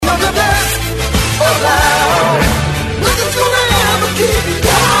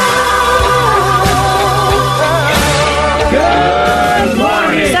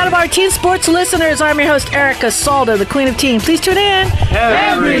sports listeners. I'm your host, Erica Salda, the Queen of Teen. Please tune in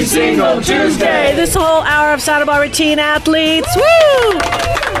every single Tuesday. This whole hour of Santa Barbara teen athletes. Woo!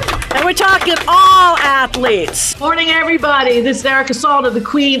 And we're talking all athletes. Morning, everybody. This is Erica Salda, the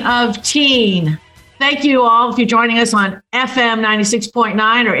Queen of Teen. Thank you all if you're joining us on FM 96.9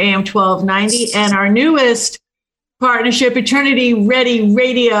 or AM 1290 and our newest partnership, Eternity Ready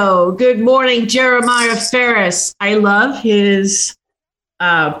Radio. Good morning, Jeremiah Ferris. I love his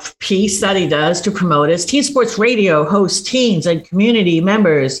piece that he does to promote us. Teen Sports Radio hosts teens and community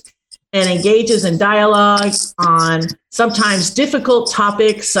members and engages in dialogue on sometimes difficult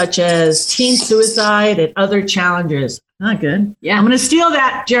topics such as teen suicide and other challenges. Not good. Yeah. I'm going to steal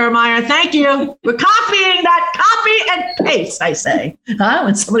that, Jeremiah. Thank you. We're copying that. Copy and paste, I say.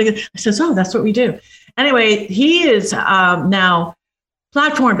 When somebody says, oh, that's what we do. Anyway, he is now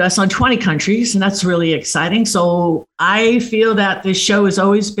platformed us on 20 countries, and that's really exciting. So I feel that this show has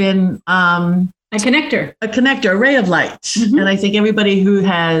always been a connector, a ray of light. Mm-hmm. And I think everybody who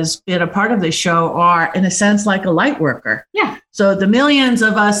has been a part of this show are, in a sense, like a light worker. Yeah. So the millions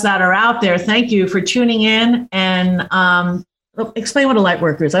of us that are out there, thank you for tuning in and explain what a light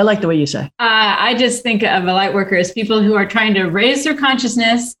worker is. I like the way you say. I just think of a light worker as people who are trying to raise their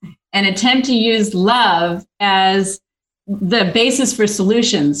consciousness and attempt to use love as the basis for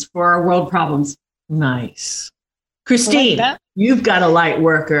solutions for our world problems. Nice. Christine, you've got a light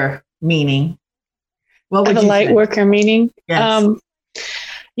worker meaning. What would you say? A light worker meaning? Yes.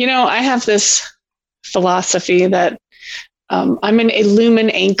 I have this philosophy that I'm an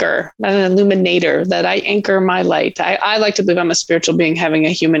anchor, not an illuminator, that I anchor my light. I like to believe I'm a spiritual being having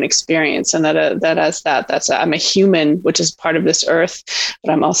a human experience, and I'm a human, which is part of this earth,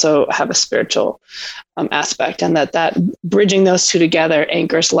 but I'm also have a spiritual aspect, and that bridging those two together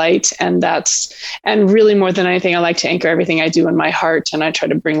anchors light. And really more than anything, I like to anchor everything I do in my heart, and I try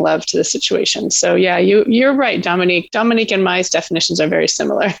to bring love to the situation. So yeah, you're right, Dominique. Dominique and my definitions are very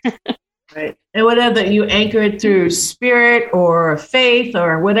similar. Right. And whatever you anchor it through spirit or faith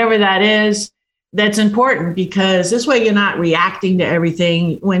or whatever that is, that's important, because this way you're not reacting to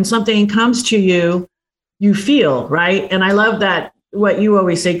everything. When something comes to you, you feel, right? And I love that what you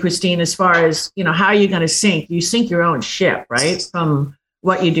always say, Christine, as far as, how are you going to sink? You sink your own ship, right? From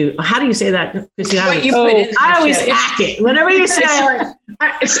what you do. How do you say that, Christine? I always hack it. Whenever you say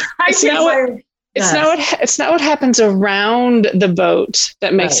It's not what happens around the boat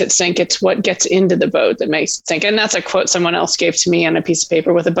that makes it sink. It's what gets into the boat that makes it sink. And that's a quote someone else gave to me on a piece of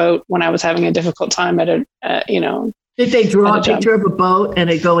paper with a boat when I was having a difficult time at Did they draw a picture of a boat and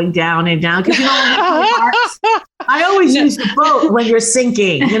it going down and down? Because I always use the boat when you're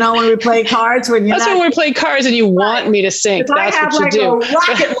sinking. When we play cards, when we play cards and you want me to sink. That's what you do. A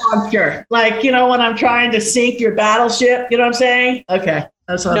rocket launcher, when I'm trying to sink your battleship. You know what I'm saying? Okay.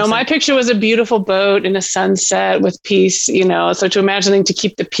 My picture was a beautiful boat in a sunset with peace, so to imagining to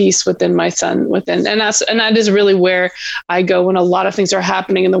keep the peace within my and that is really where I go when a lot of things are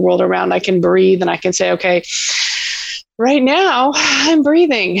happening in the world around. I can breathe and I can say, okay, right now I'm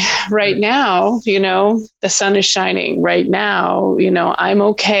breathing. Right now, the sun is shining. Right now, I'm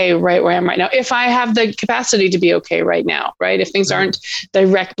okay right where I am right now. If I have the capacity to be okay right now, right? If things aren't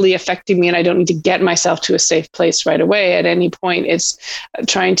directly affecting me and I don't need to get myself to a safe place right away at any point, it's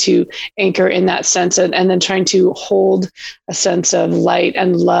trying to anchor in that sense and then trying to hold a sense of light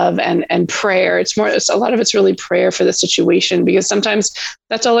and love and prayer. It's a lot of it's really prayer for the situation, because sometimes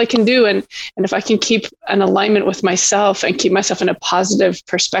that's all I can do. And if I can keep an alignment with myself and keep myself in a positive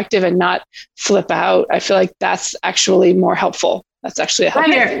perspective and not flip out, I feel like that's actually more helpful. That's actually a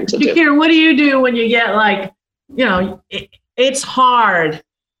helpful thing to do. Karen, what do you do when you get it's hard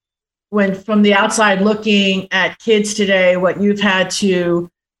when from the outside looking at kids today, what you've had to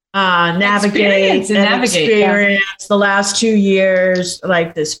navigate and experience the last 2 years,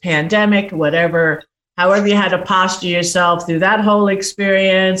 like this pandemic, whatever, however you had to posture yourself through that whole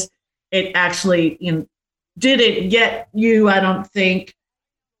experience. It actually, didn't get you, I don't think,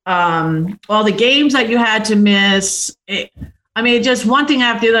 all the games that you had to miss. Just one thing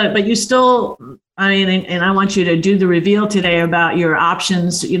after that, but you still, and I want you to do the reveal today about your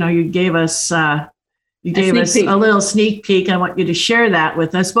options. You gave us, a little sneak peek. I want you to share that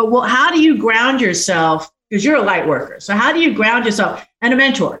with us. But how do you ground yourself? Because you're a light worker. So how do you ground yourself and a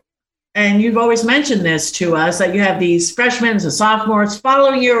mentor? And you've always mentioned this to us, that you have these freshmen and sophomores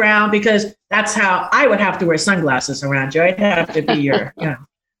following you around, because that's how I would have to wear sunglasses around you. I'd have to be your,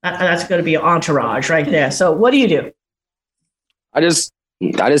 that's going to be an entourage right there. So what do you do? I just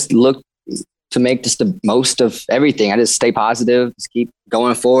look to make just the most of everything. I just stay positive, just keep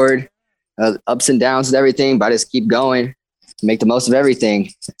going forward, ups and downs and everything, but I just keep going. make the most of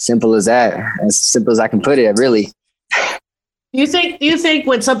everything. Simple as that. As simple as I can put it, really. Do you think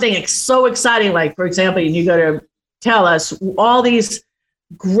when something is so exciting, like, for example, you go to tell us all these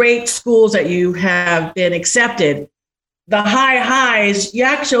great schools that you have been accepted, the high highs, you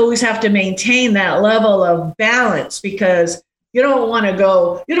actually always have to maintain that level of balance, because you don't want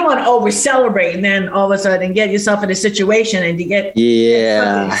to over celebrate and then all of a sudden get yourself in a situation and you get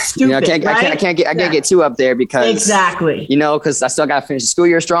stupid, I can't get too up there because exactly, because I still got to finish the school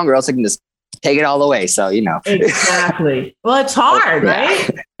year strong, or else I can just take it all away. So, Exactly. Well, it's hard, right?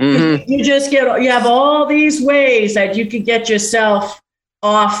 Mm-hmm. You have all these ways that you could get yourself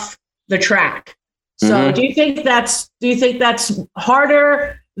off the track. So Mm-hmm. do you think that's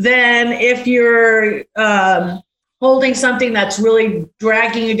harder than if you're holding something that's really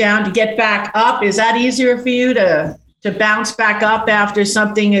dragging you down to get back up? Is that easier for you to bounce back up after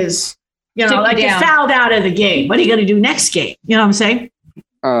something is, like you fouled out of the game? What are you going to do next game? You know what I'm saying?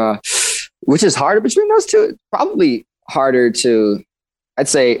 Which is harder between those two? It's probably harder to, I'd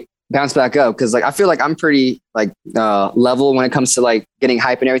say, bounce back up, because I feel like I'm pretty level when it comes to getting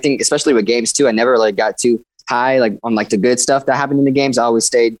hype and everything, especially with games too. I never got too high on the good stuff that happened in the games. I always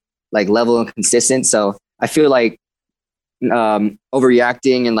stayed level and consistent. So I feel like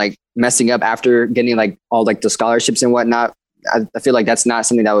overreacting and messing up after getting all the scholarships and whatnot, I feel like that's not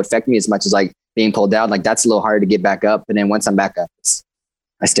something that would affect me as much as being pulled down. That's a little harder to get back up. And then once I'm back up,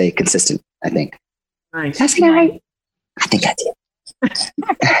 I stay consistent, I think. Nice. That's right. I think I did.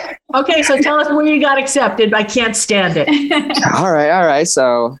 Okay, so tell us where you got accepted. I can't stand it. All right.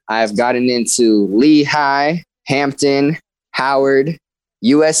 So I've gotten into Lehigh, Hampton, Howard,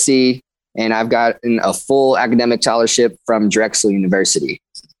 USC, and I've gotten a full academic scholarship from Drexel University.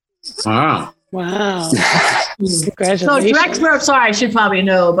 Wow. Congratulations. So Drexel, sorry, I should probably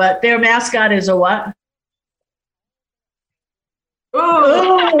know, but their mascot is a what?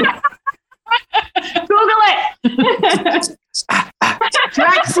 Ooh. Google it.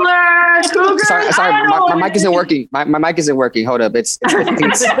 Drexler, Cougar. Sorry, my mic isn't working. My mic isn't working. Hold up, it's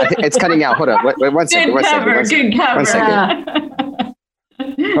cutting out. Hold up, wait 1 second. Good cover. 1 second.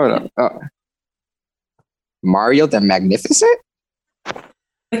 Hold up. Mario the Magnificent.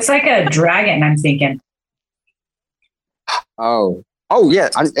 Looks like a dragon, I'm thinking. Oh yeah,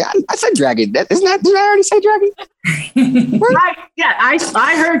 I said dragon. Did I already say dragon?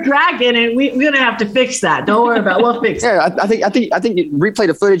 I heard dragon, and we're gonna have to fix that. Don't worry about it. We'll fix it. Yeah, I think you replay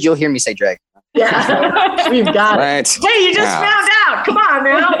the footage, you'll hear me say dragon. Yeah, we've got it. Hey, you just found out. Come on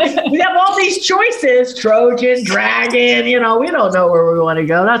now. We have all these choices: Trojan, dragon. We don't know where we want to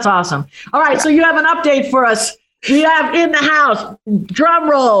go. That's awesome. All right, so you have an update for us. We have in the house, drum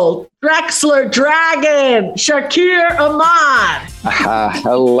roll, Drexler Dragon, Shakir Ahmad.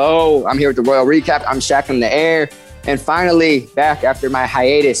 Hello, I'm here with the Royal Recap. I'm Shaq in the air. And finally, back after my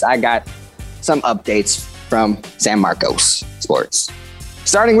hiatus, I got some updates from San Marcos Sports.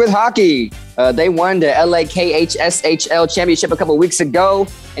 Starting with hockey, they won the LAKHSHL championship a couple weeks ago.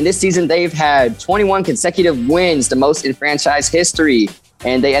 And this season, they've had 21 consecutive wins, the most in franchise history.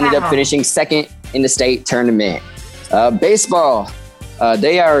 And they ended up finishing second in the state tournament. Baseball,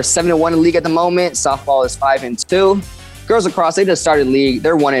 they are 7-1 in the league at the moment. Softball is 5-2. Girls lacrosse, they just started league.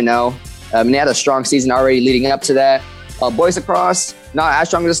 They're 1-0. They had a strong season already leading up to that. Boys lacrosse, not as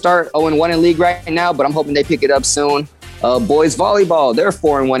strong as a start. 0-1 in league right now, but I'm hoping they pick it up soon. Boys volleyball, they're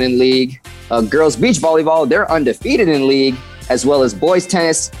 4-1 in league. Girls beach volleyball, they're undefeated in league, as well as boys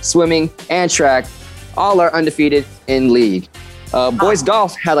tennis, swimming, and track. All are undefeated in league. Boys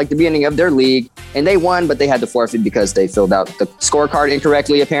golf had the beginning of their league, and they won, but they had to forfeit because they filled out the scorecard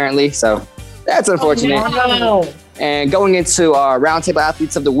incorrectly, apparently. So that's unfortunate. Oh, no. And going into our roundtable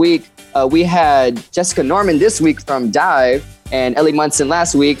athletes of the week, we had Jessica Norman this week from Dive, and Ellie Munson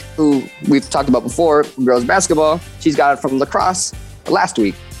last week, who we've talked about before from girls basketball. She's got it from lacrosse last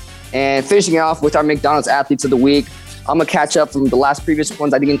week. And finishing off with our McDonald's athletes of the week, I'm gonna catch up from the last previous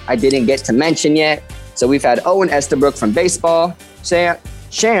ones I didn't get to mention yet. So we've had Owen Estabrook from baseball,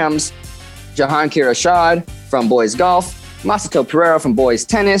 Shams Jahangir Rashad from boys golf, Masato Pereira from boys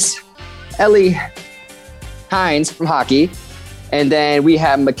tennis, Ellie Hines from hockey, and then we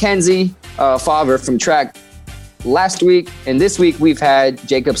have Mackenzie Favre from track last week, and this week we've had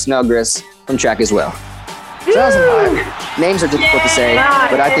Jacob Snellgress from track as well. So that was a lot. Names are difficult to say,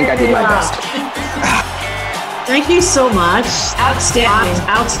 but I think I did my best. Thank you so much.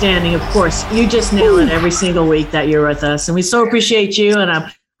 Outstanding, of course. You just nail it every single week that you're with us, and we so appreciate you.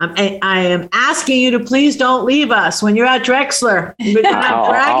 And I am asking you to please don't leave us when you're at Drexler. We're gonna have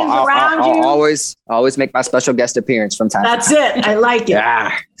dragons around you. Always make my special guest appearance from time to time. That's it. I like it.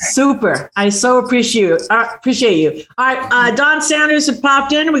 Yeah. Super. I so appreciate you. All right. Don Sanders had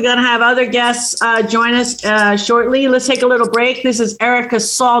popped in. We're going to have other guests join us shortly. Let's take a little break. This is Erica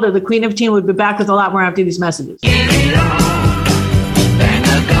Salter, the Queen of Teen. We'll be back with a lot more after these messages.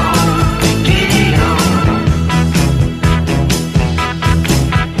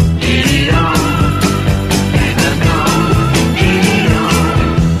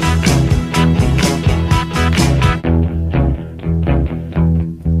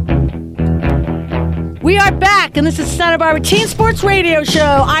 We are back, and this is Santa Barbara Teen Sports Radio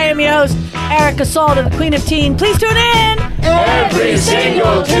Show. I am your host, Erica Salter, the Queen of Teen. Please tune in every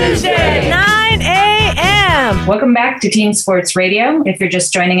single Tuesday, 9 a.m. Welcome back to Teen Sports Radio. If you're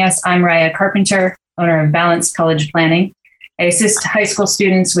just joining us, I'm Raya Carpenter, owner of Balanced College Planning. I assist high school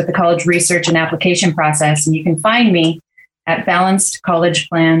students with the college research and application process, and you can find me at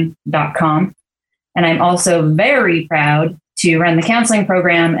balancedcollegeplan.com. And I'm also very proud to run the counseling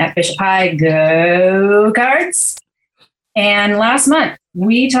program at Bishop High. Go Cards! And last month,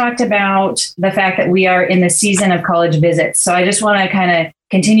 we talked about the fact that we are in the season of college visits. So I just want to kind of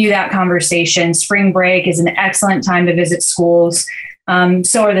continue that conversation. Spring break is an excellent time to visit schools.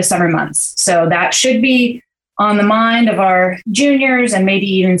 So are the summer months. So that should be on the mind of our juniors and maybe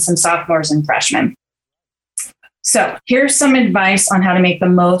even some sophomores and freshmen. So here's some advice on how to make the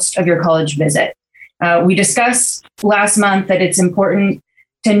most of your college visit. We discussed last month that it's important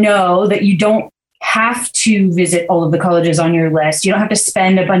to know that you don't have to visit all of the colleges on your list. You don't have to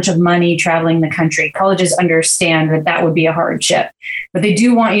spend a bunch of money traveling the country. Colleges understand that that would be a hardship, but they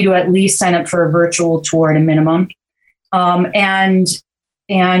do want you to at least sign up for a virtual tour at a minimum. And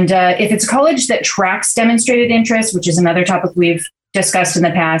if it's a college that tracks demonstrated interest, which is another topic we've discussed in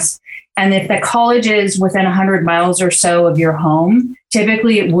the past, and if the college is within 100 miles or so of your home,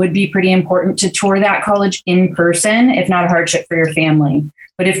 typically it would be pretty important to tour that college in person, if not a hardship for your family.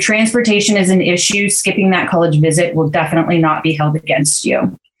 But if transportation is an issue, skipping that college visit will definitely not be held against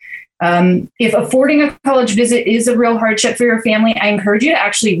you. If affording a college visit is a real hardship for your family, I encourage you to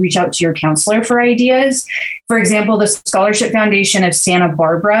actually reach out to your counselor for ideas. For example, the Scholarship Foundation of Santa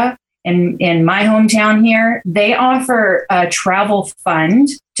Barbara in my hometown here, they offer a travel fund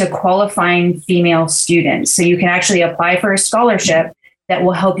to qualifying female students. So you can actually apply for a scholarship that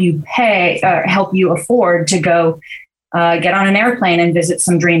will help you afford to go get on an airplane and visit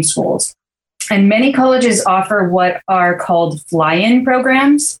some dream schools. And many colleges offer what are called fly-in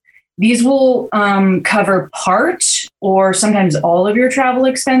programs. These will cover part or sometimes all of your travel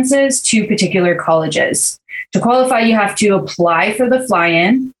expenses to particular colleges. To qualify, you have to apply for the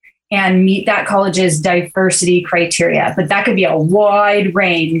fly-in and meet that college's diversity criteria. But that could be a wide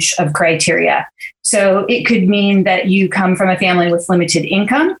range of criteria. So it could mean that you come from a family with limited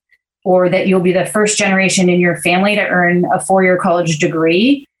income, or that you'll be the first generation in your family to earn a 4-year college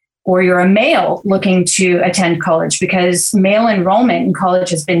degree, or you're a male looking to attend college, because male enrollment in college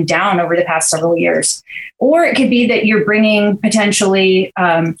has been down over the past several years. Or it could be that you're bringing potentially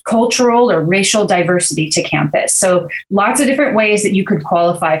cultural or racial diversity to campus. So lots of different ways that you could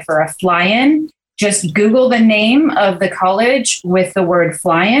qualify for a fly-in. Just Google the name of the college with the word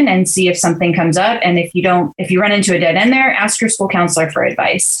fly-in and see if something comes up. And if you run into a dead end there, ask your school counselor for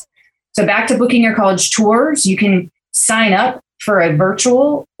advice. So back to booking your college tours, you can sign up for a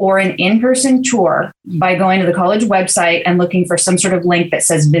virtual or an in-person tour by going to the college website and looking for some sort of link that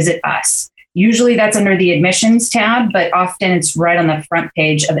says Visit Us. Usually that's under the admissions tab, but often it's right on the front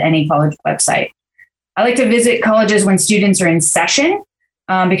page of any college website. I like to visit colleges when students are in session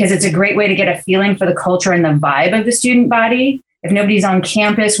because it's a great way to get a feeling for the culture and the vibe of the student body. If nobody's on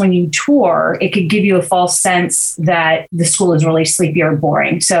campus when you tour, it could give you a false sense that the school is really sleepy or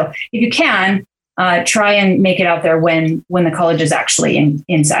boring. So if you can, try and make it out there when the college is actually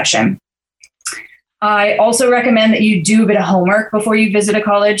in session. I also recommend that you do a bit of homework before you visit a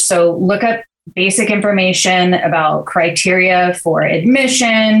college. So look up basic information about criteria for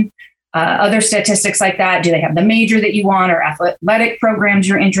admission, other statistics like that. Do they have the major that you want or athletic programs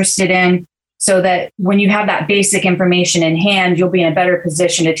you're interested in? So that when you have that basic information in hand, you'll be in a better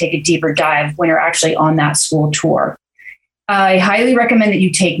position to take a deeper dive when you're actually on that school tour. I highly recommend that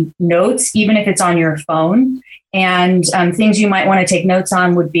you take notes, even if it's on your phone. And things you might want to take notes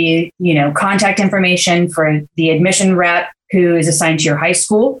on would be, contact information for the admission rep who is assigned to your high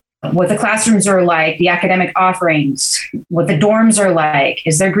school, what the classrooms are like, the academic offerings, what the dorms are like,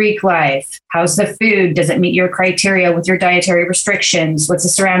 is there Greek life, how's the food, does it meet your criteria with your dietary restrictions, what's the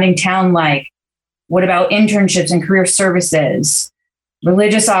surrounding town like, what about internships and career services,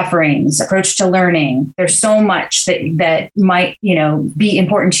 religious offerings, approach to learning. There's so much that might, be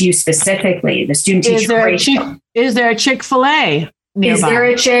important to you specifically. The student teacher ratio. Is there a Chick-fil-A nearby? Is there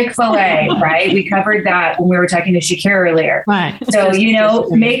a Chick-fil-A, right? We covered that when we were talking to Shakir earlier. Right. So,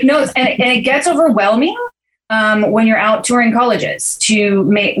 make notes. And it gets overwhelming when you're out touring colleges to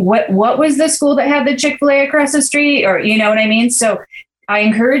make, what was the school that had the Chick-fil-A across the street? Or, you know what I mean? So I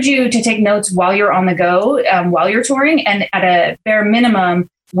encourage you to take notes while you're on the go, while you're touring. And at a bare minimum,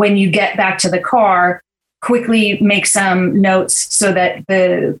 when you get back to the car, quickly make some notes so that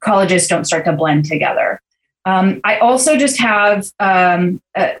the colleges don't start to blend together. I also just have an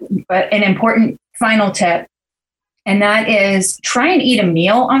important final tip, and that is try and eat a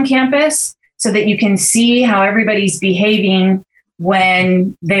meal on campus so that you can see how everybody's behaving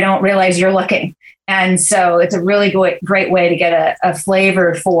when they don't realize you're looking. And so it's a really great way to get a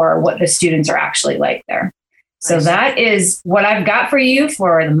flavor for what the students are actually like there. So that is what I've got for you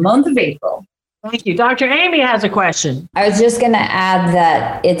for the month of April. Thank you. Dr. Amy has a question. I was just going to add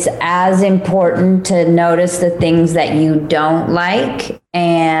that it's as important to notice the things that you don't like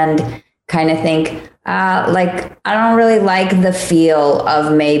and kind of think, I don't really like the feel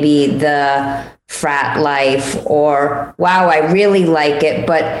of maybe the frat life, or, wow, I really like it.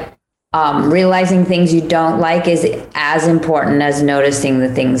 But realizing things you don't like is as important as noticing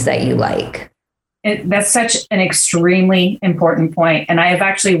the things that you like. That's such an extremely important point. And I have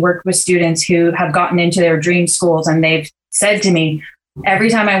actually worked with students who have gotten into their dream schools, and they've said to me,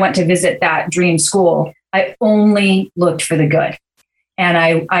 every time I went to visit that dream school, I only looked for the good. And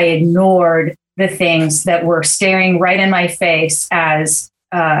I ignored the things that were staring right in my face as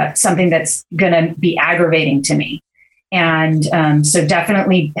something that's going to be aggravating to me. And so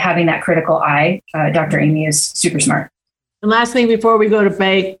definitely having that critical eye, Dr. Amy is super smart. And last thing before we go to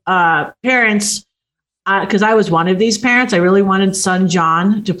break, parents, because I was one of these parents, I really wanted son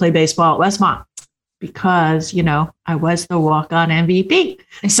John to play baseball at Westmont because, I was the walk-on MVP.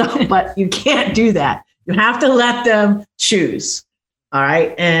 So, but you can't do that. You have to let them choose. All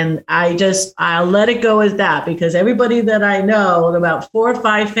right. And I'll let it go as that, because everybody that I know, about 4 or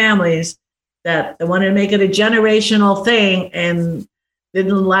 5 families that they wanted to make it a generational thing and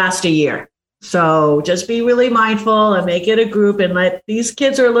didn't last a year. So just be really mindful and make it a group, and let these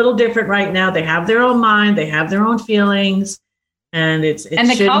kids are a little different right now. They have their own mind. They have their own feelings, and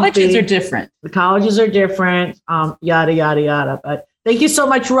the colleges are different. The colleges are different, yada, yada, yada. But thank you so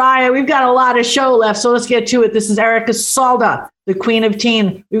much, Raya. We've got a lot of show left, so let's get to it. This is Erica Salda, the Queen of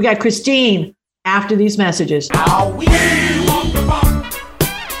Teen. We've got Christine after these messages.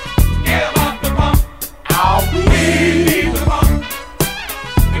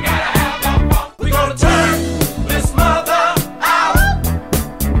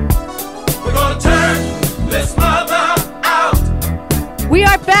 We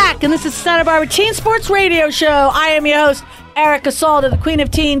are back, and this is Santa Barbara Teen Sports Radio Show. I am your host, Erica Salda, the Queen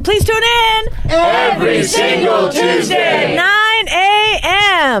of Teen. Please tune in every single Tuesday, 9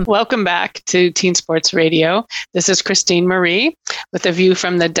 a.m. Welcome back to Teen Sports Radio. This is Christine Marie with a view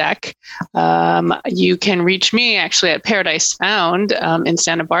from the deck. You can reach me actually at Paradise Found in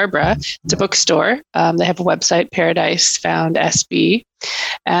Santa Barbara. It's a bookstore. They have a website, Paradise Found SB.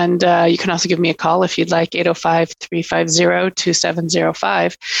 And you can also give me a call if you'd like,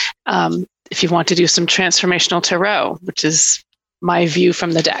 805-350-2705. If you want to do some transformational tarot, which is my view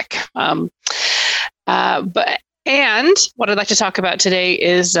from the deck. And what I'd like to talk about today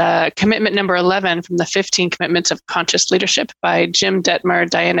is commitment number 11 from the 15 Commitments of Conscious Leadership by Jim Detmer,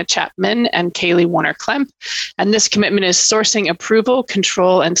 Diana Chapman, and Kaylee Warner-Klemp. And this commitment is sourcing approval,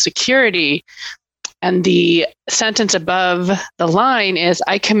 control, and security. And the sentence above the line is,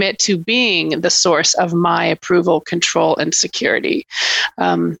 I commit to being the source of my approval, control, and security.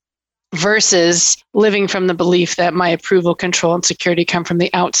 Versus living from the belief that my approval, control, and security come from the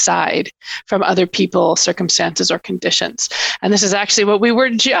outside, from other people, circumstances, or conditions. And this is actually what we were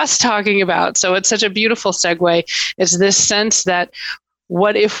just talking about. So it's such a beautiful segue. It's this sense that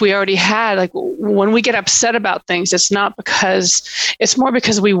what if we already had, like when we get upset about things, it's more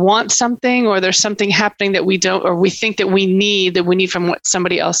because we want something, or there's something happening that we don't, or we think that we need from what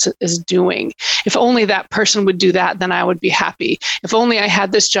somebody else is doing. If only that person would do that, then I would be happy. If only I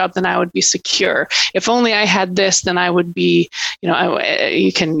had this job, then I would be secure. If only I had this, then I would be,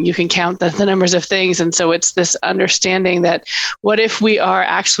 you can count the numbers of things. And so it's this understanding that what if we are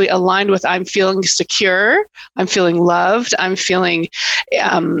actually aligned with, I'm feeling secure, I'm feeling loved, I'm feeling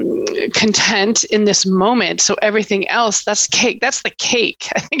content in this moment. So everything else, that's cake. That's the cake.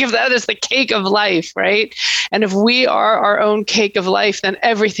 I think of that as the cake of life, right? And if we are our own cake of life, then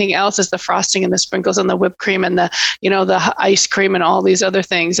everything else is the frosting and the sprinkles and the whipped cream and the ice cream and all these other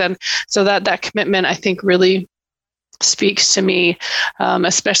things. And so that commitment, I think, really speaks to me,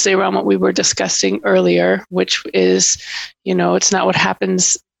 especially around what we were discussing earlier, which is, it's not what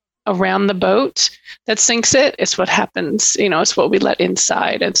happens around the boat that sinks it. It's what happens, it's what we let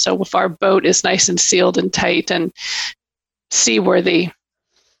inside. And so if our boat is nice and sealed and tight and seaworthy,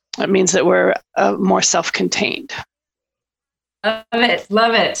 it means that we're more self-contained.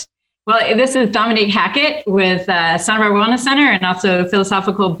 Love it. Well, this is Dominique Hackett with Sonora Wellness Center and also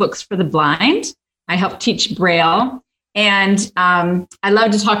Philosophical Books for the Blind. I help teach Braille. And I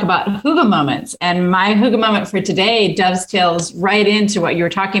love to talk about hygge moments. And my hygge moment for today dovetails right into what you were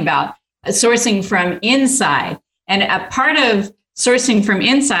talking about, sourcing from inside. And a part of sourcing from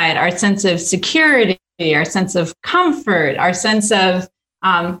inside, our sense of security, our sense of comfort, our sense of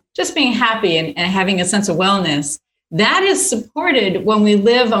just being happy and having a sense of wellness, that is supported when we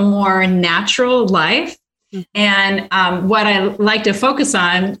live a more natural life. And what I like to focus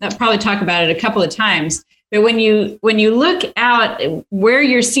on, I'll probably talk about it a couple of times, but when you look out where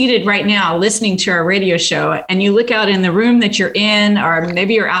you're seated right now, listening to our radio show, and you look out in the room that you're in, or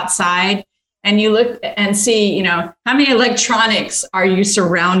maybe you're outside, and you look and see, how many electronics are you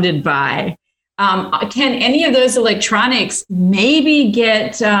surrounded by? Can any of those electronics maybe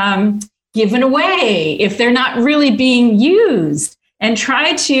get given away if they're not really being used? And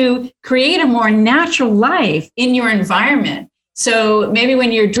try to create a more natural life in your environment. So maybe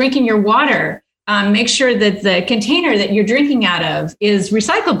when you're drinking your water, make sure that the container that you're drinking out of is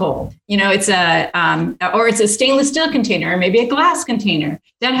recyclable. It's a stainless steel container, or maybe a glass container.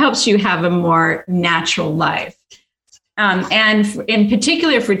 That helps you have a more natural life. And in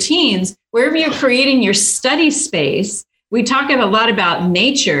particular for teens, wherever you're creating your study space, we talk a lot about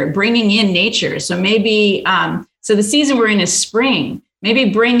nature, bringing in nature. So maybe, so the season we're in is spring. Maybe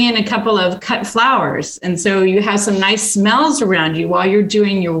bring in a couple of cut flowers. And so you have some nice smells around you while you're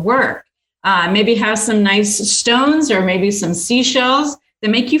doing your work. Maybe have some nice stones or maybe some seashells that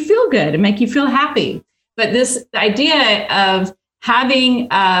make you feel good and make you feel happy. But this idea of having,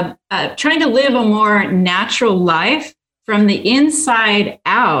 trying to live a more natural life from the inside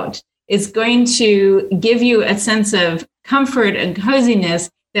out is going to give you a sense of comfort and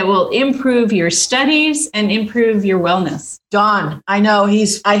coziness that will improve your studies and improve your wellness. Don, I know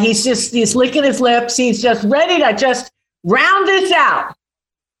he's licking his lips. He's just ready to just round this out.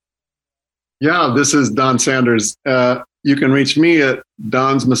 Yeah, this is Don Sanders. You can reach me at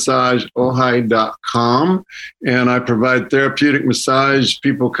donsmassageohio.com, and I provide therapeutic massage,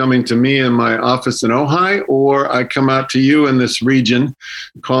 people coming to me in my office in Ojai, or I come out to you in this region,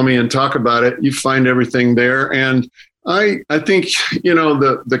 call me and talk about it. You find everything there. And I think,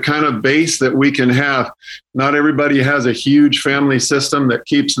 the kind of base that we can have, not everybody has a huge family system that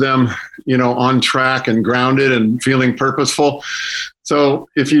keeps them, on track and grounded and feeling purposeful. So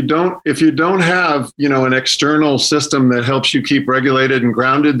if you don't have, an external system that helps you keep regulated and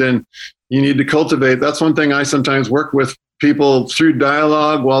grounded, then you need to cultivate. That's one thing I sometimes work with people through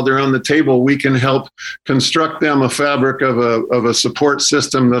dialogue while they're on the table. We can help construct them a fabric of a support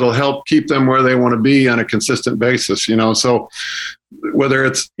system that'll help keep them where they want to be on a consistent basis, So whether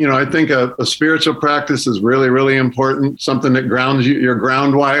it's, I think a spiritual practice is really, really important, something that grounds you, your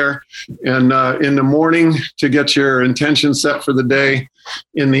ground wire. And in the morning to get your intention set for the day,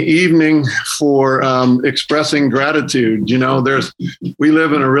 in the evening for expressing gratitude. We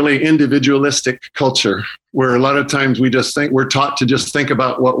live in a really individualistic culture where a lot of times we're taught to just think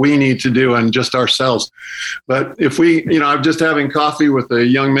about what we need to do and just ourselves. But if I'm just having coffee with a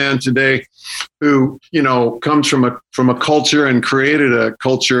young man today who, comes from a culture and created a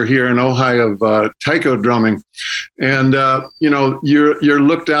culture here in Ohio of taiko drumming. And, you're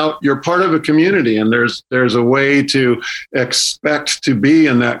looked out, you're part of a community, and there's a way to expect to be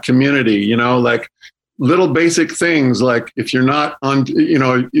in that community, like little basic things, like if you're not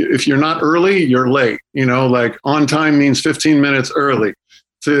early, you're late, like on time means 15 minutes early.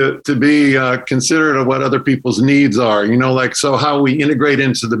 To be considerate of what other people's needs are, so how we integrate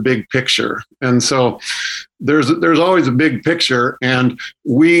into the big picture. And so there's always a big picture, and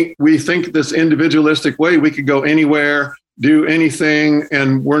we think this individualistic way, we could go anywhere, do anything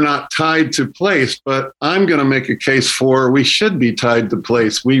and we're not tied to place, but I'm going to make a case for we should be tied to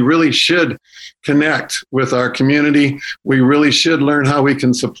place. We really should connect with our community. We really should learn how we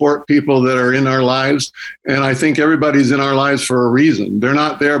can support people that are in our lives. And I think everybody's in our lives for a reason. They're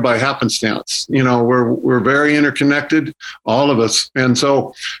not there by happenstance. You know, we're very interconnected, all of us. And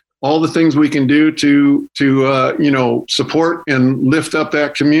so all the things we can do to support and lift up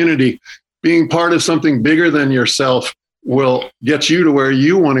that community, being part of something bigger than yourself, will get you to where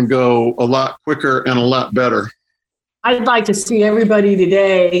you want to go a lot quicker and a lot better. I'd like to see everybody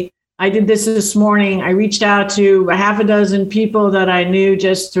today. I did this morning. I reached out to a half a dozen people that I knew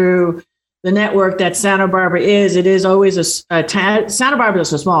just through the network that Santa Barbara is. It is always Santa Barbara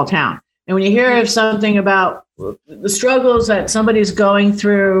is a small town. And when you hear of something about the struggles that somebody's going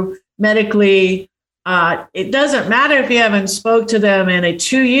through medically, it doesn't matter if you haven't spoke to them in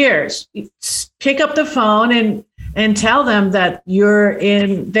 2 years. Pick up the phone and tell them that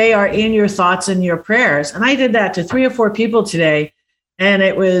they are in your thoughts and your prayers. And I did that to 3 or 4 people today. And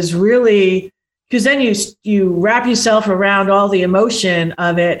it was really, because then you wrap yourself around all the emotion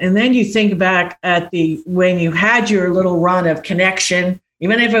of it. And then you think back at when you had your little run of connection,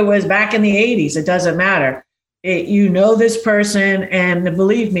 even if it was back in the 80s, it doesn't matter. You know this person, and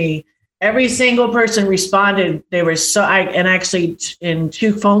believe me, every single person responded. They were actually in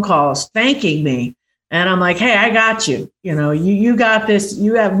 2 phone calls thanking me. And I'm like, hey, I got you. You know, you got this.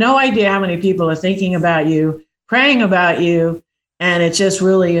 You have no idea how many people are thinking about you, praying about you. And it's just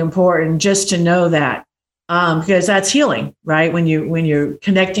really important just to know that, because that's healing, right? When you're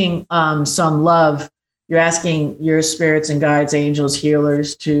connecting some love, you're asking your spirits and guides, angels,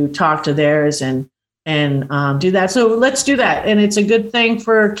 healers to talk to theirs and do that. So let's do that. And it's a good thing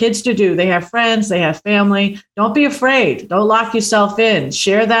for kids to do. They have friends, they have family. Don't be afraid. Don't lock yourself in.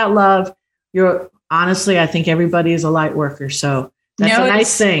 Share that love. Honestly, I think everybody is a light worker. So that's a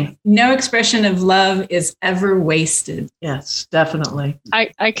nice thing. No expression of love is ever wasted. Yes, definitely.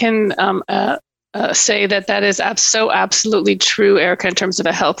 I can say that is so absolutely true, Erica, in terms of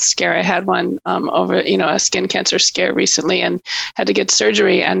a health scare. I had one over, a skin cancer scare recently and had to get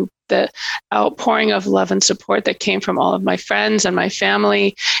surgery. And the outpouring of love and support that came from all of my friends and my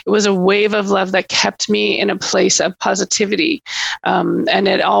family, it was a wave of love that kept me in a place of positivity. And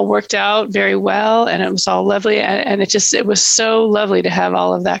it all worked out very well, and it was all lovely. And it was so lovely to have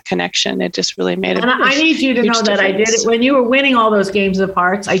all of that connection. It just really made it. And I need you to know that I did it when you were winning all those games of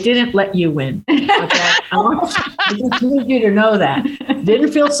hearts. I didn't let you win. Okay? I just need you to know that.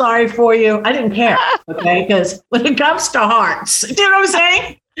 Didn't feel sorry for you. I didn't care. Okay, because when it comes to hearts, do you know what I'm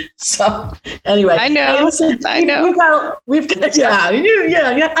saying? So anyway, I know. Hey, listen, we've got I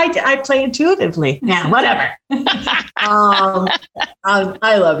play intuitively. Yeah, whatever. I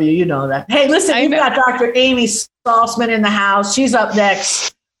love you. You know that. Hey, listen, we've got Dr. Amy Saltzman in the house. She's up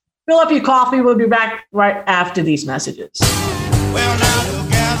next. Fill up your coffee. We'll be back right after these messages. Well, now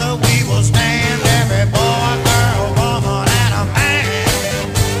together we will stand, every boy, girl, woman, and a man.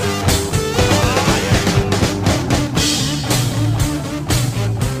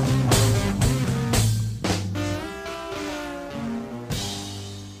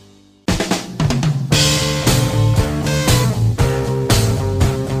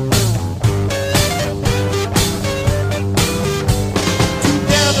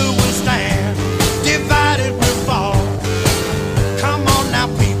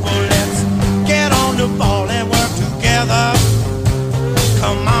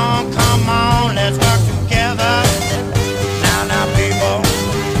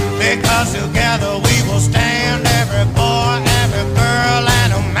 Together we will stand, every boy, every girl,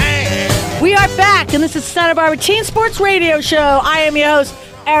 and a man. We are back, and this is Santa Barbara Teen Sports Radio Show. I am your host,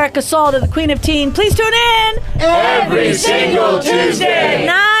 Erica Salter, the Queen of Teen. Please tune in every single Tuesday,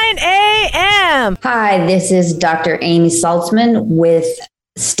 9 a.m. Hi, this is Dr. Amy Saltzman with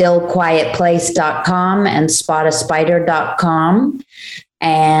stillquietplace.com and spotaspider.com,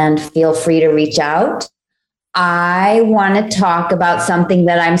 and feel free to reach out. I want to talk about something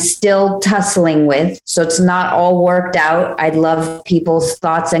that I'm still tussling with, so it's not all worked out. I'd love people's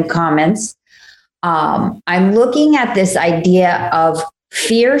thoughts and comments. I'm looking at this idea of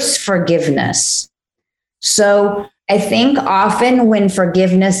fierce forgiveness. So I think often when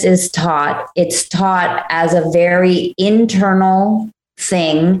forgiveness is taught, it's taught as a very internal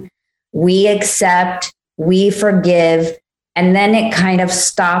thing. We accept, we forgive, and then it kind of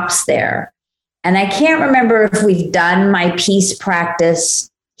stops there. And I can't remember if we've done my peace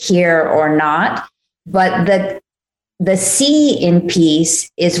practice here or not, but the C in peace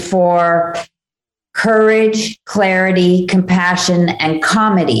is for courage, clarity, compassion, and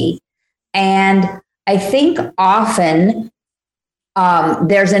comedy. And I think often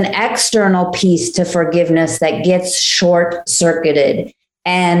there's an external piece to forgiveness that gets short-circuited.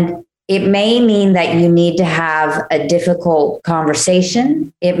 And it may mean that you need to have a difficult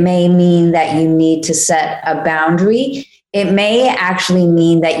conversation. It may mean that you need to set a boundary. It may actually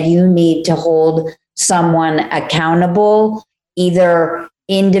mean that you need to hold someone accountable, either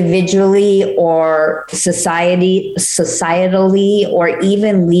individually or societally or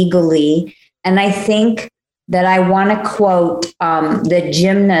even legally. And I think that I want to quote the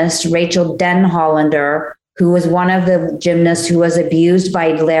gymnast Rachel Denhollander, who was one of the gymnasts who was abused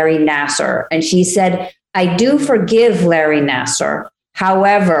by Larry Nassar. And she said, "I do forgive Larry Nassar.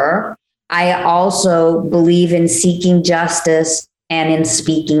 However, I also believe in seeking justice and in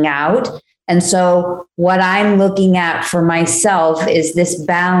speaking out." And so what I'm looking at for myself is this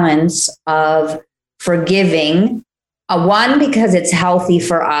balance of forgiving, one, because it's healthy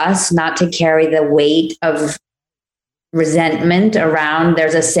for us not to carry the weight of resentment around.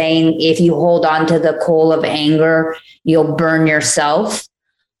 There's a saying, if you hold on to the coal of anger, you'll burn yourself.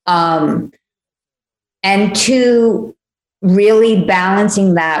 And two, really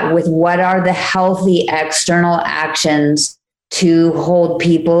balancing that with what are the healthy external actions to hold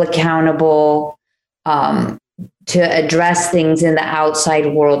people accountable, to address things in the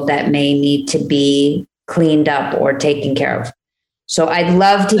outside world that may need to be cleaned up or taken care of. So I'd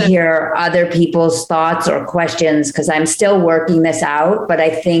love to hear other people's thoughts or questions, because I'm still working this out, but I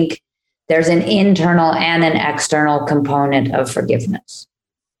think there's an internal and an external component of forgiveness.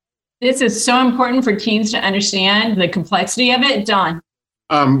 This is so important for teens to understand the complexity of it. Dawn.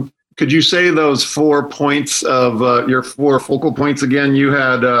 Could you say those 4 points of your 4 focal points again? You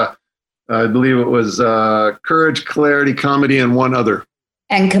had, I believe it was courage, clarity, comedy, and one other.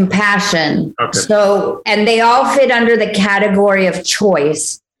 And compassion. Okay. So, and they all fit under the category of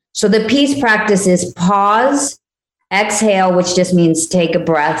choice. So the peace practice is pause, exhale, which just means take a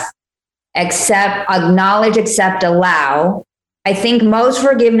breath, accept, acknowledge, accept, allow. I think most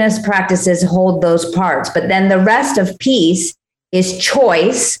forgiveness practices hold those parts, but then the rest of peace is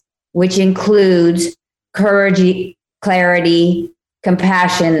choice, which includes courage, clarity,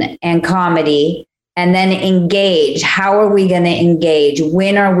 compassion, and comedy. And then engage. How are we going to engage?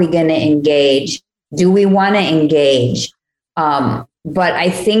 When are we going to engage? Do we want to engage? But I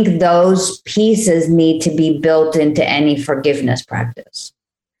think those pieces need to be built into any forgiveness practice.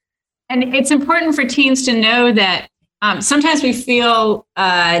 And it's important for teens to know that sometimes we feel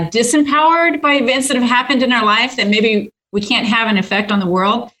disempowered by events that have happened in our life that maybe we can't have an effect on the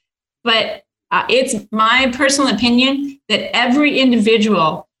world. But it's my personal opinion that every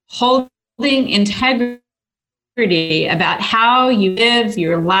individual holding integrity about how you live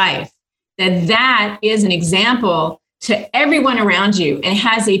your life, that is an example to everyone around you and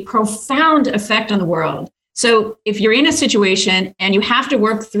has a profound effect on the world. So if you're in a situation and you have to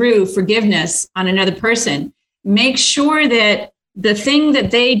work through forgiveness on another person, make sure that the thing that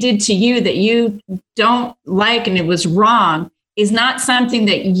they did to you that you don't like and it was wrong is not something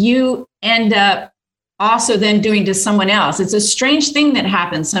that you end up also then doing to someone else. It's a strange thing that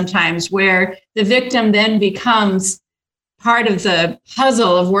happens sometimes where the victim then becomes part of the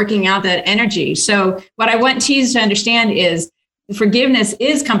puzzle of working out that energy. So what I want teens to understand is forgiveness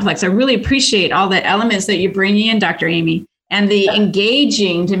is complex. I really appreciate all the elements that you're bringing in, Dr. Amy, and the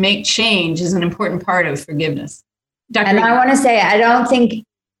engaging to make change is an important part of forgiveness. Dr. And I want to say, I don't think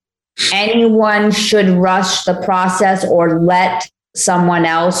anyone should rush the process or let someone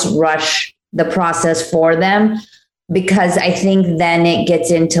else rush the process for them, because I think then it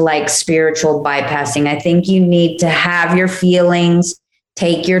gets into like spiritual bypassing. I think you need to have your feelings,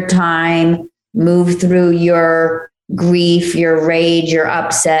 take your time, move through your grief, your rage, your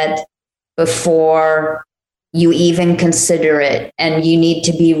upset before you even consider it. And you need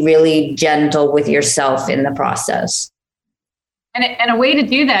to be really gentle with yourself in the process. And a way to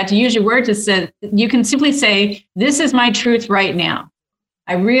do that, to use your word, to say, you can simply say, this is my truth right now.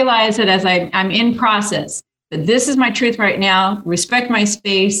 I realize that as I'm in process, that this is my truth right now. Respect my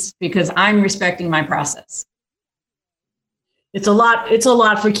space because I'm respecting my process. It's a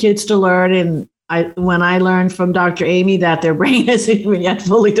lot for kids to learn. And when I learned from Dr. Amy that their brain isn't even yet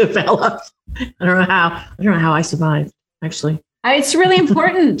fully developed, I don't know how I survived, actually. It's really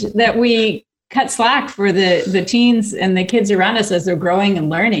important that we cut slack for the teens and the kids around us as they're growing and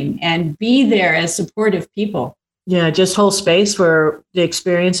learning, and be there as supportive people. Yeah, just hold space for the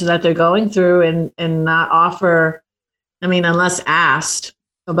experiences that they're going through and not offer, unless asked.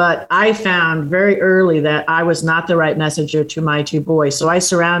 But I found very early that I was not the right messenger to my 2 boys. So I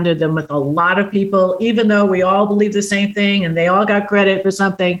surrounded them with a lot of people, even though we all believe the same thing and they all got credit for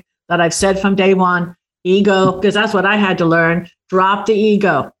something. that I've said from day one. Ego, because that's what I had to learn. Drop the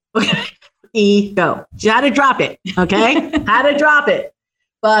ego. Okay. Ego. You had to drop it. Okay. Had to drop it.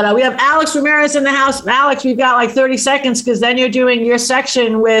 But we have Alex Ramirez in the house. Alex, we've got like 30 seconds because then you're doing your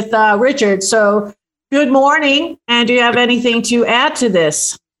section with Richard. So good morning. And do you have anything to add to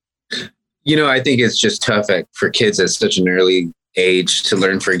this? I think it's just tough for kids at such an early age to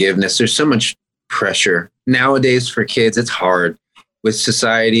learn forgiveness. There's so much pressure nowadays for kids. It's hard with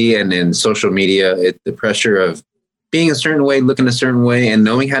society and in social media. The pressure of being a certain way, looking a certain way, and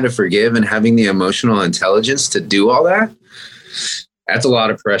knowing how to forgive and having the emotional intelligence to do all that. That's a lot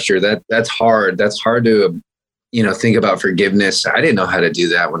of pressure. That's hard. That's hard to, think about forgiveness. I didn't know how to do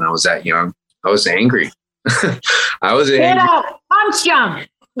that when I was that young. I was angry. I was angry. Get out, punch him.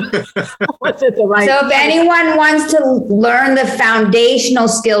 So if anyone wants to learn the foundational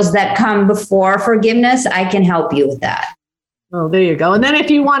skills that come before forgiveness, I can help you with that. Oh, there you go. And then if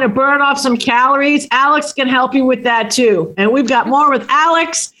you want to burn off some calories, Alex can help you with that too. And we've got more with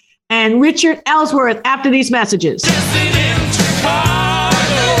Alex and Richard Ellsworth after these messages.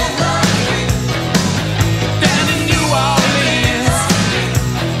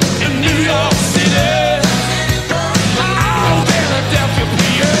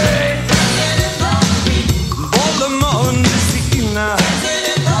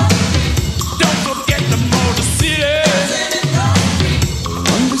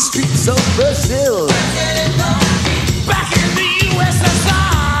 Brazil. Back in the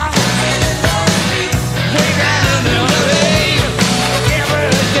USSR. Way down in LA. Every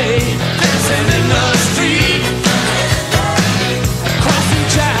day, dancing in the street. Crossing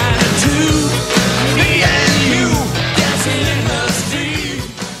China too. Me and you, dancing in the street.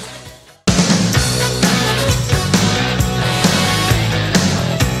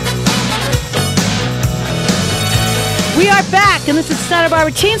 We are back, and this is Santa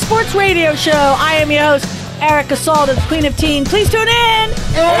Barbara Teen Sports Radio Show. I am your host, Erica Salda, the Queen of Teen. Please tune in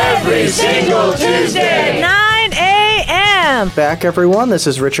every single Tuesday, 9 a.m. Back, everyone. This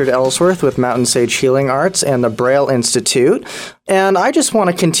is Richard Ellsworth with Mountain Sage Healing Arts and the Braille Institute. And I just want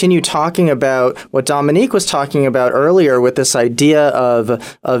to continue talking about what Dominique was talking about earlier with this idea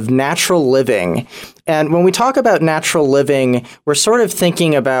of natural living. And when we talk about natural living, we're sort of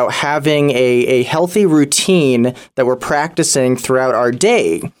thinking about having a healthy routine that we're practicing throughout our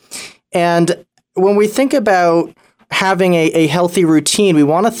day. And when we think about having a healthy routine, we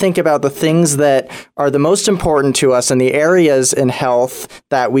want to think about the things that are the most important to us and the areas in health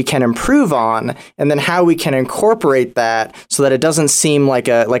that we can improve on, and then how we can incorporate that so that it doesn't seem like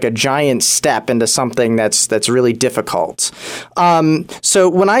a giant step into something that's really difficult. So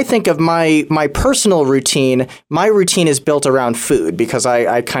when I think of my personal routine, my routine is built around food because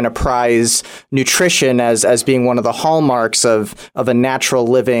I kind of prize nutrition as being one of the hallmarks of a natural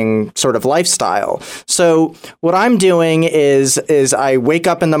living sort of lifestyle. So what I'm doing is I wake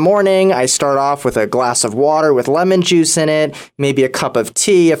up in the morning, I start off with a glass of water with lemon juice in it, maybe a cup of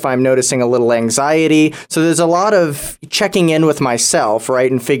tea if I'm noticing a little anxiety. So there's a lot of checking in with myself,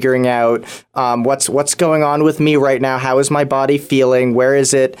 right, and figuring out what's going on with me right now. How is my body feeling? Where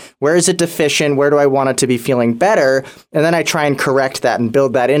is it deficient? Where do I want it to be feeling better? And then I try and correct that and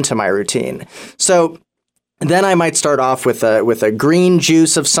build that into my routine. So then I might start off with a green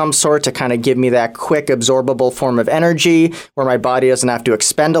juice of some sort to kind of give me that quick absorbable form of energy where my body doesn't have to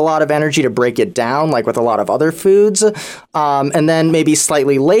expend a lot of energy to break it down like with a lot of other foods. And then maybe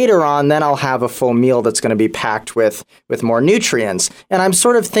slightly later on, then I'll have a full meal that's going to be packed with more nutrients. And I'm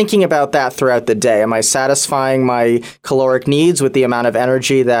sort of thinking about that throughout the day. Am I satisfying my caloric needs with the amount of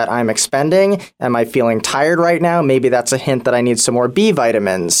energy that I'm expending? Am I feeling tired right now? Maybe that's a hint that I need some more B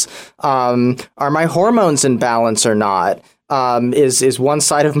vitamins. Are my hormones in balance or not? Is one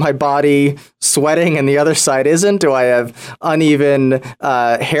side of my body sweating and the other side isn't? Do I have uneven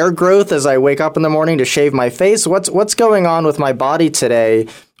hair growth as I wake up in the morning to shave my face? What's going on with my body today?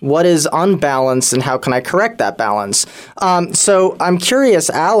 What is unbalanced and how can I correct that balance? So I'm curious,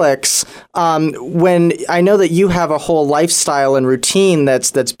 Alex, when I know that you have a whole lifestyle and routine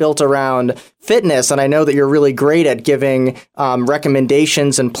that's built around fitness, and I know that you're really great at giving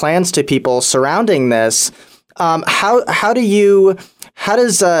recommendations and plans to people surrounding this. How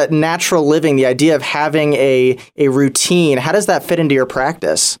does natural living, the idea of having a routine, how does that fit into your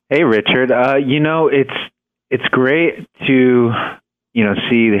practice? Hey, Richard. It's great to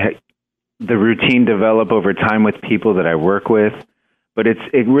see the routine develop over time with people that I work with, but it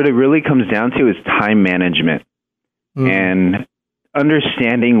really comes down to is time management and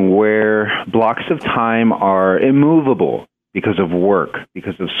understanding where blocks of time are immovable because of work,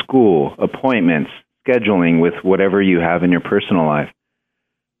 because of school, appointments, scheduling with whatever you have in your personal life.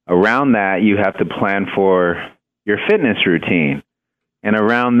 Around that, you have to plan for your fitness routine. And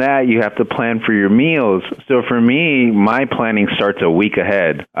around that, you have to plan for your meals. So for me, my planning starts a week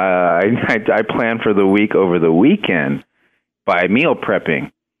ahead. I plan for the week over the weekend by meal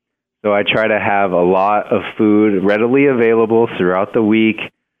prepping. So I try to have a lot of food readily available throughout the week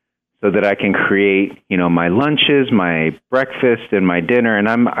so that I can create, my lunches, my breakfast, and my dinner. And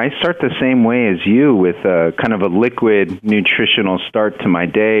I start the same way as you with kind of a liquid nutritional start to my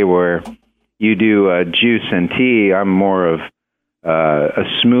day where you do juice and tea. I'm more of a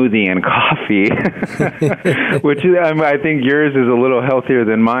smoothie and coffee, which I think yours is a little healthier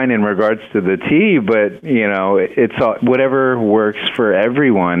than mine in regards to the tea, but it's whatever works for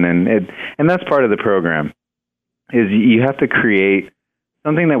everyone, and that's part of the program. Is you have to create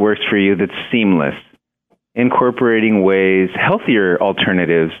something that works for you that's seamless, incorporating healthier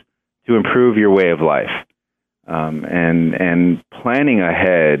alternatives to improve your way of life, and planning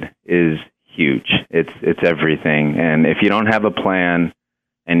ahead is huge. It's everything. And if you don't have a plan,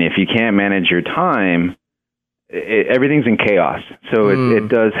 and if you can't manage your time, everything's in chaos. So it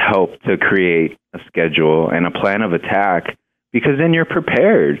does help to create a schedule and a plan of attack, because then you're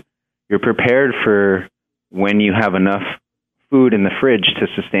prepared. You're prepared for when you have enough food in the fridge to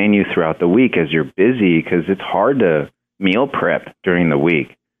sustain you throughout the week as you're busy, because it's hard to meal prep during the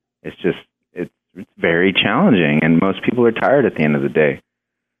week. It's very challenging, and most people are tired at the end of the day.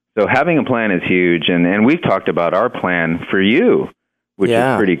 So having a plan is huge, and we've talked about our plan for you, which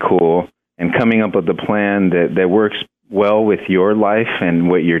is pretty cool, and coming up with a plan that works well with your life and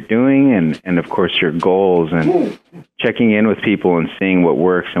what you're doing, and of course your goals, and checking in with people and seeing what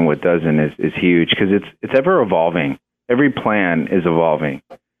works and what doesn't is huge, because it's ever evolving. Every plan is evolving,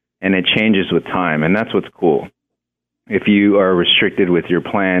 and it changes with time, and that's what's cool. If you are restricted with your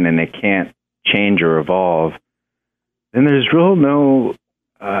plan and it can't change or evolve, then there's no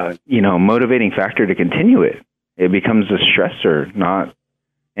motivating factor to continue it. It becomes a stressor, not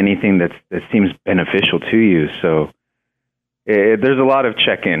anything that seems beneficial to you. So there's a lot of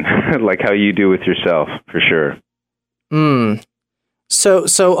check-in, like how you do with yourself, for sure.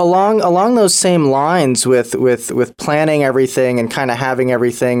 So along those same lines with planning everything and kind of having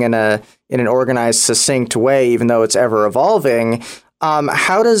everything in an organized, succinct way, even though it's ever evolving,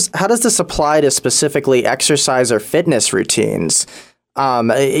 how does this apply to specifically exercise or fitness routines?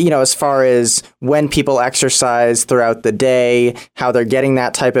 As far as when people exercise throughout the day, how they're getting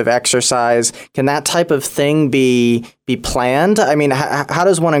that type of exercise, can that type of thing be planned? I mean, how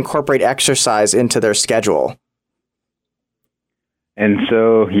does one incorporate exercise into their schedule? And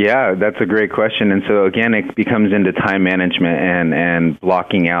so, yeah, that's a great question. And so, again, it becomes into time management and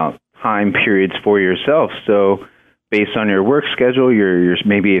blocking out time periods for yourself. So based on your work schedule, your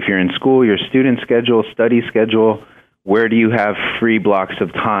maybe if you're in school, your student schedule, study schedule, where do you have free blocks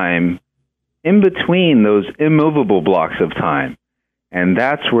of time in between those immovable blocks of time? And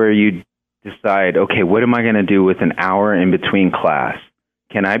that's where you decide, okay, what am I going to do with an hour in between class?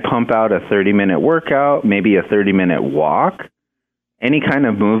 Can I pump out a 30-minute workout, maybe a 30-minute walk? Any kind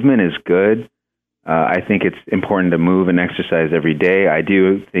of movement is good. I think it's important to move and exercise every day. I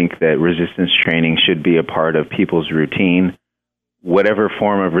do think that resistance training should be a part of people's routine. Whatever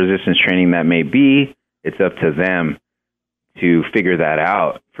form of resistance training that may be, it's up to them to figure that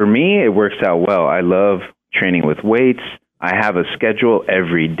out. For me, it works out well. I love training with weights. I have a schedule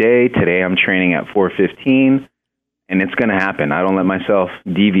every day. Today I'm training at 4:15, and it's going to happen. I don't let myself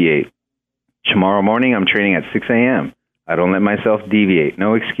deviate. Tomorrow morning I'm training at 6 a.m. I don't let myself deviate.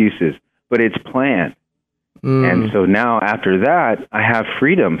 No excuses. But it's planned. And so now after that, I have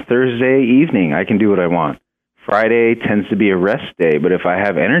freedom. Thursday evening, I can do what I want. Friday tends to be a rest day, but if I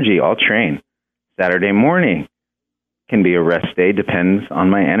have energy, I'll train. Saturday morning can be a rest day, depends on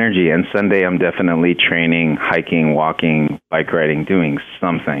my energy. And Sunday, I'm definitely training, hiking, walking, bike riding, doing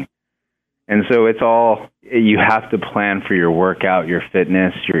something. And so it's all, you have to plan for your workout, your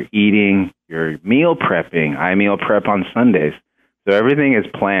fitness, your eating, your meal prepping. I meal prep on Sundays. So everything is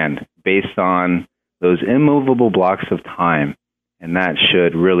planned based on those immovable blocks of time. And that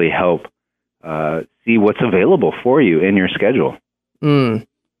should really help see what's available for you in your schedule.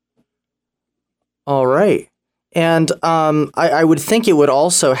 All right. And I would think it would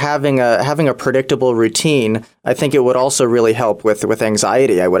also, having a predictable routine, I think it would also really help with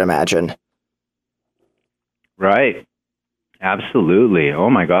anxiety, I would imagine. Right. Absolutely. Oh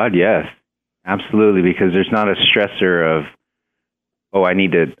my God, yes. Absolutely, because there's not a stressor of, oh, I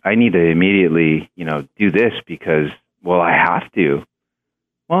need to immediately, do this because, well, I have to.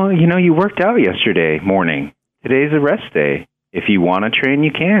 Well, you worked out yesterday morning. Today's a rest day. If you want to train,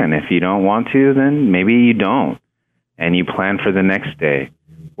 you can. If you don't want to, then maybe you don't. And you plan for the next day.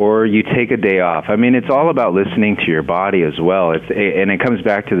 or you take a day off. I mean, it's all about listening to your body as well. And it comes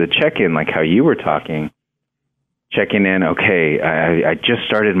back to the check-in, like how you were talking. Checking in, okay, I just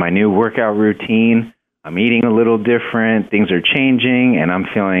started my new workout routine. I'm eating a little different. Things are changing, and I'm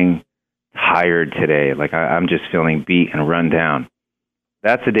feeling tired today. Like I'm just feeling beat and run down.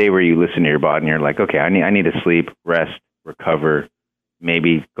 That's a day where you listen to your body and you're like, okay, I need to sleep, rest, recover,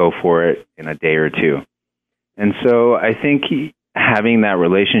 maybe go for it in a day or two. And so I think having that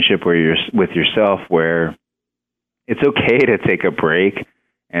relationship where you're with yourself, where it's okay to take a break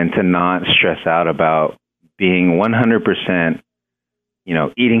and to not stress out about being 100%,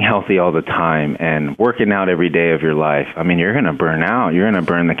 eating healthy all the time and working out every day of your life. I mean, you're going to burn out. You're going to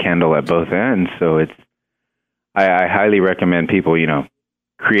burn the candle at both ends. So I highly recommend people,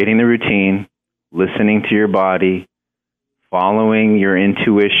 creating the routine, listening to your body, following your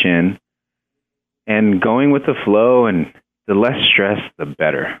intuition, and going with the flow. And the less stress, the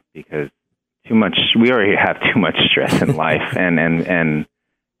better, because we already have too much stress in life, and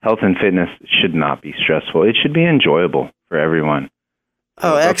health and fitness should not be stressful. It should be enjoyable for everyone.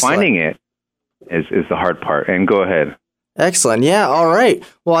 Oh, excellent. Finding it is the hard part. And go ahead. Excellent. Yeah. All right.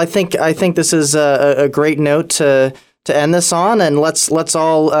 Well, I think this is a great note to end this on, and let's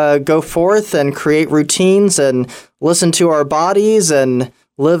all go forth and create routines and listen to our bodies and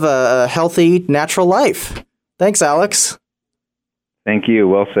live a healthy, natural life. Thanks, Alex. Thank you.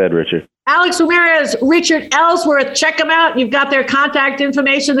 Well said, Richard. Alex Ramirez, Richard Ellsworth, check them out. You've got their contact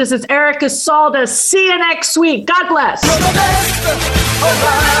information. This is Erica Salda. See you next week. God bless. You're the best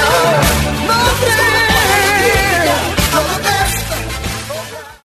around. You're the best.